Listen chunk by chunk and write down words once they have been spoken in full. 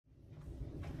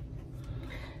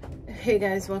Hey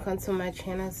guys, welcome to my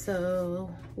channel. So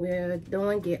we're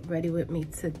doing get ready with me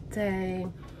today.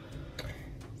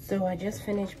 So I just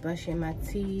finished brushing my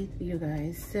teeth, you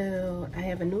guys. So I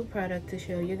have a new product to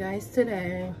show you guys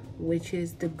today, which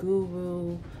is the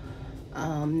GRWM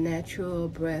natural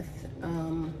breath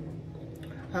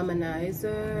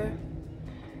harmonizer.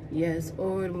 Yes,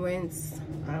 oil rinse.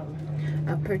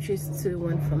 I purchased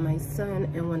one for my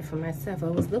son and one for myself. I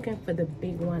was looking for the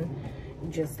big one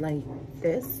just like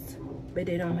this, but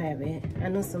they don't have it. I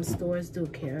know some stores do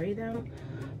carry them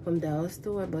from dollar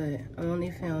store, but I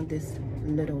only found this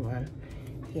little one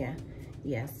here.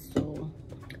 Yes, so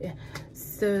yeah,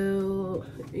 so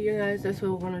you guys, that's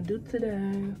what we're gonna do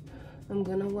today. I'm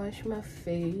gonna wash my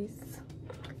face.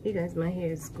 You guys, my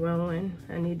hair is growing.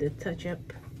 I need to touch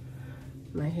up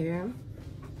my hair.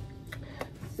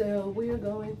 So we are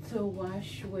going to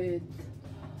wash with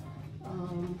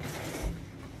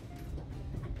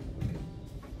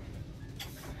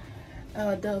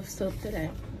our Dove soap today.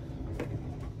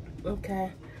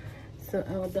 Okay, so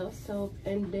our Dove soap,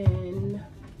 and then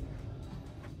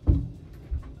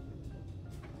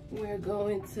we're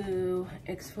going to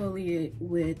exfoliate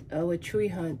with our Tree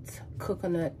Hunt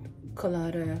coconut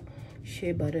colada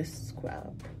shea butter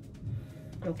scrub.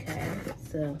 Okay,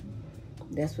 so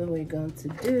that's what we're going to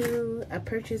do. I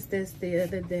purchased this the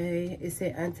other day. It's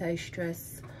an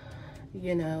anti-stress,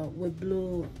 you know, with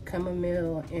blue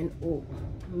chamomile and oat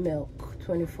milk,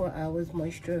 24 hours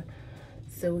moisture.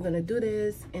 So we're gonna do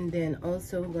this, and then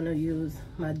also we're gonna use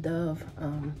my Dove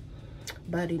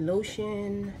body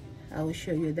lotion. I will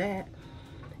show you that,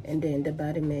 and then the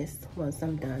body mist once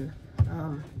I'm done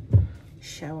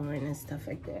showering and stuff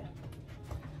like that.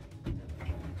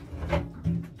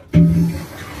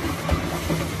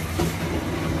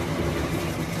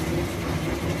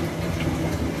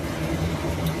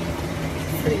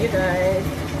 So you guys,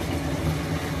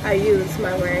 I use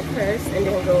my rag first and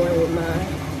then go in with my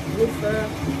loofah.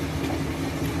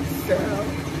 So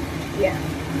yeah,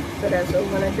 so that's what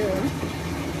I'm gonna do.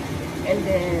 And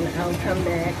then I'll come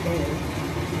back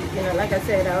and, you know, like I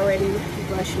said, I already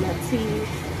brushed my teeth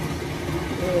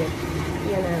with,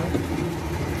 you know,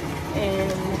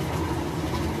 and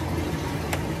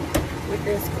with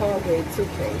this Colgate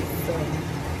toothpaste.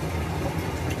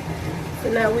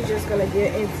 So now we're just gonna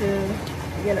get into,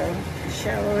 you know,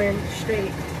 showering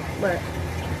straight. But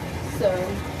so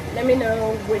let me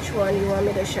know which one you want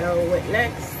me to shower with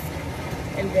next,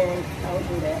 and then I'll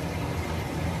do that.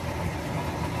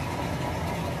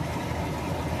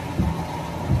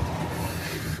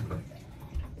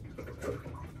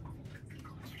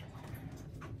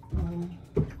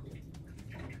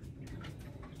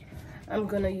 I'm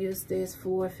gonna use this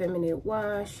 4-minute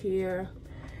wash here,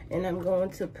 and I'm going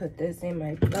to put this in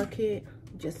my bucket,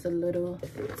 just a little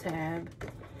tab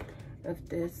of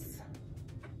this.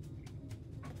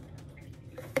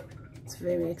 It's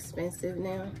very expensive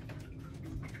now.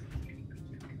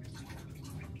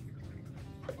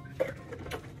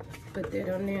 Put that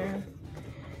on there,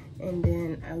 and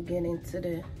then I'll get into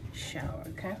the shower,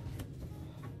 okay?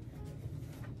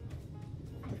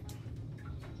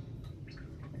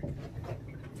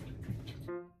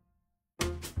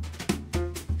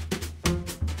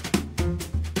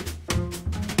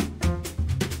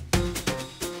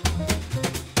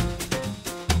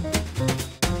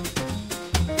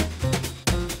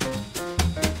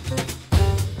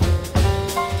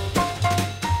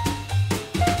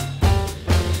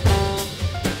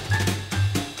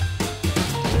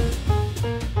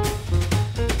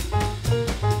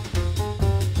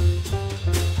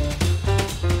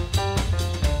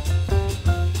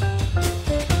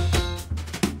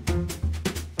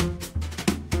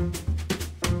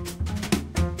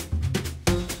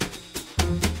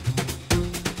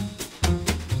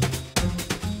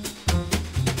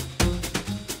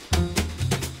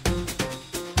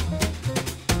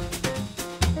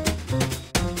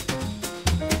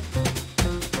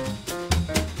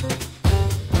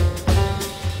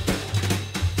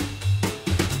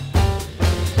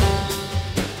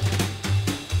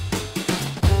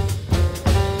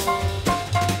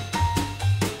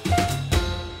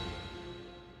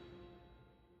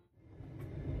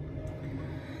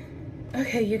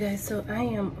 Okay, you guys, so I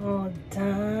am all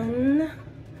done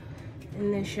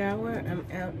in the shower. I'm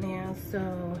out now.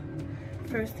 So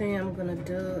first thing I'm gonna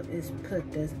do is put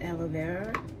this aloe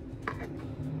vera,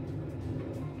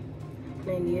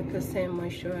 98%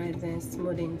 moisturizing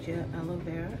smoothing gel aloe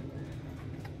vera.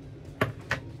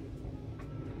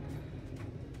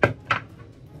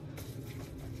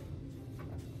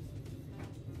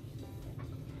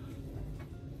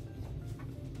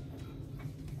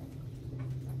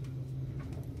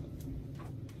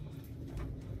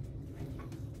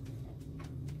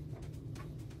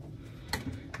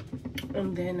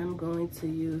 And then I'm going to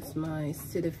use my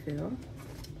Cetaphil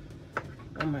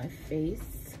on my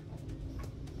face.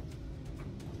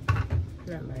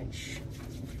 Not much.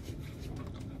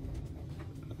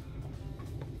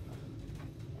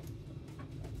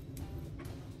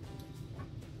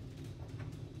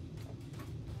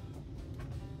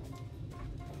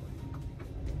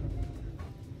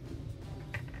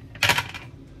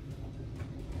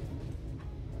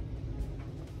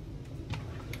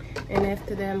 And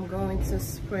after that, I'm going to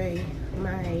spray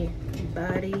my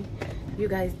body. You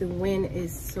guys, the wind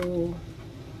is so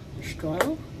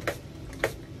strong.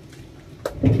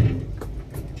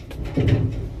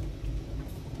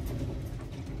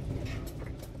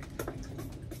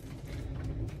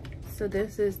 So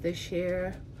this is the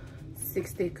Sheer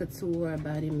 6-Day Couture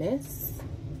Body Mist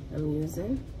I'm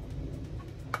using.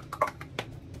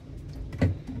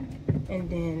 And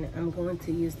then I'm going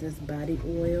to use this body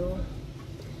oil.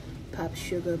 Pop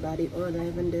Sugar Body Oil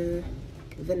Lavender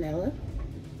Vanilla,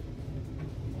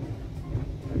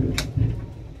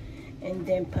 and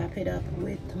then pop it up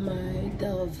with my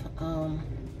Dove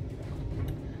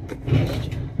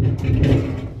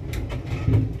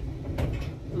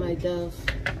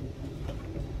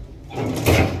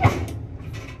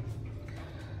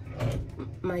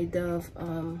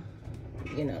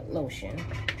you know, lotion.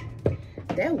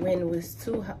 That wind was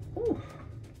too hot. Ooh.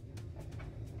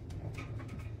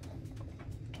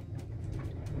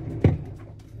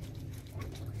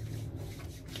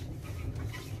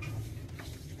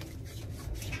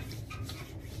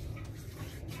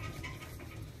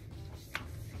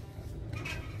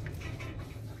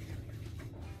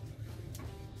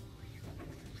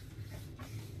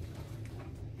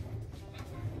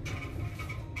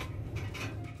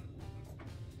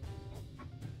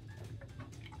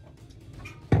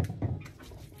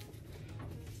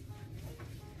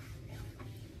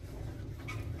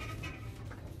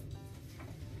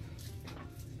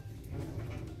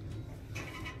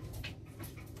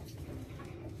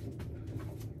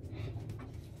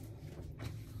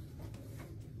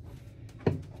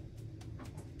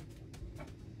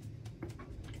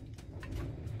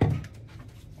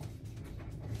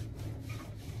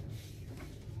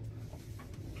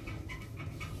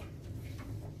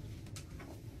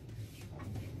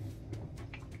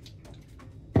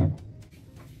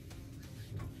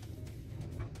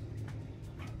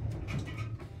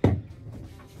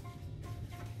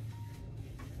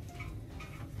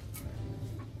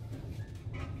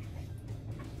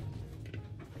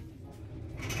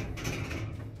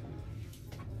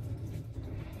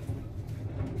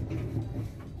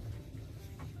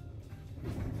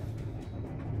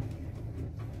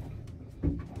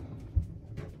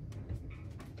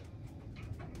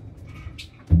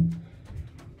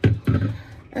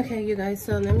 Okay, you guys,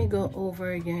 so let me go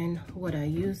over again what I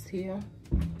used here.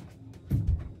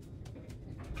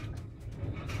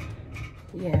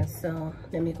 Yeah, so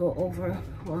let me go over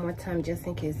one more time just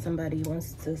in case somebody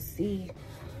wants to see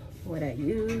what I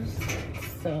use.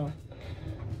 So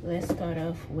let's start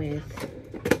off with,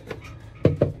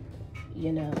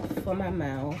 you know, for my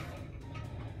mouth,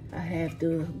 I have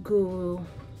the GRWM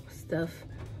stuff.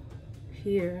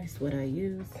 Here is what I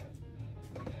use.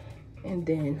 And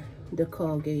then the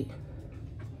Colgate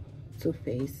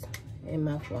toothpaste and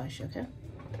mouthwash, okay?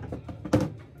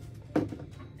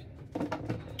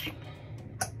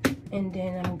 And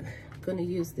then I'm gonna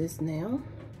use this now,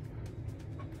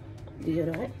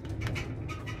 deodorant.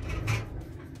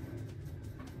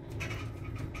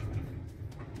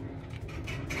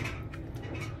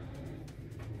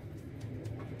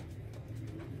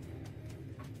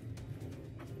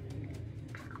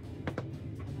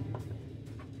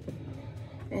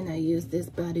 And I use this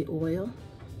body oil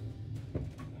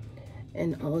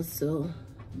and also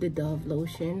the Dove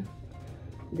lotion.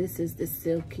 This is the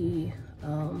Silky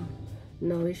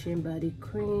Nourishing Body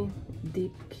Cream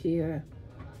Deep Care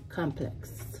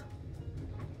Complex.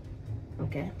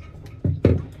 Okay.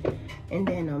 And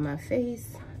then on my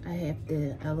face, I have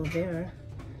the aloe vera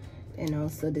and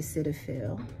also the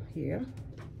Cetaphil here.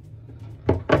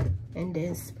 And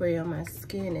then spray on my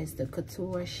skin is the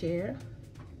Couture Sheer.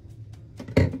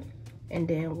 And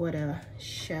then what I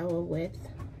shower with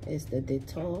is the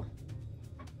Dettol.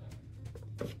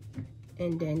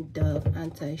 And then Dove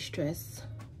Anti-Stress.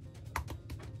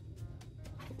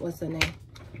 What's the name?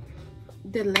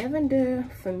 The lavender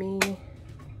for me,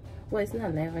 well, it's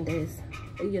not lavender, it's,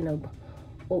 you know,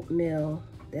 oatmeal.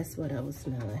 That's what I was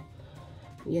smelling.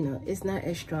 You know, it's not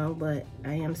as strong, but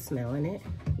I am smelling it,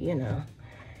 you know,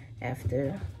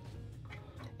 after.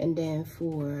 And then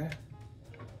for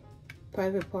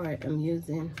private part, I'm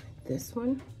using this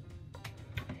one.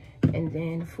 And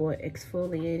then for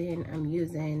exfoliating, I'm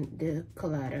using the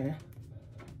Colada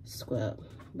Scrub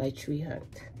by Tree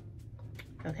Hunt.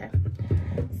 Okay,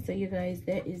 so you guys,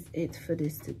 that is it for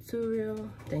this tutorial.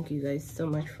 Thank you guys so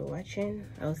much for watching.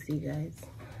 I'll see you guys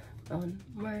on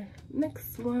my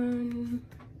next one.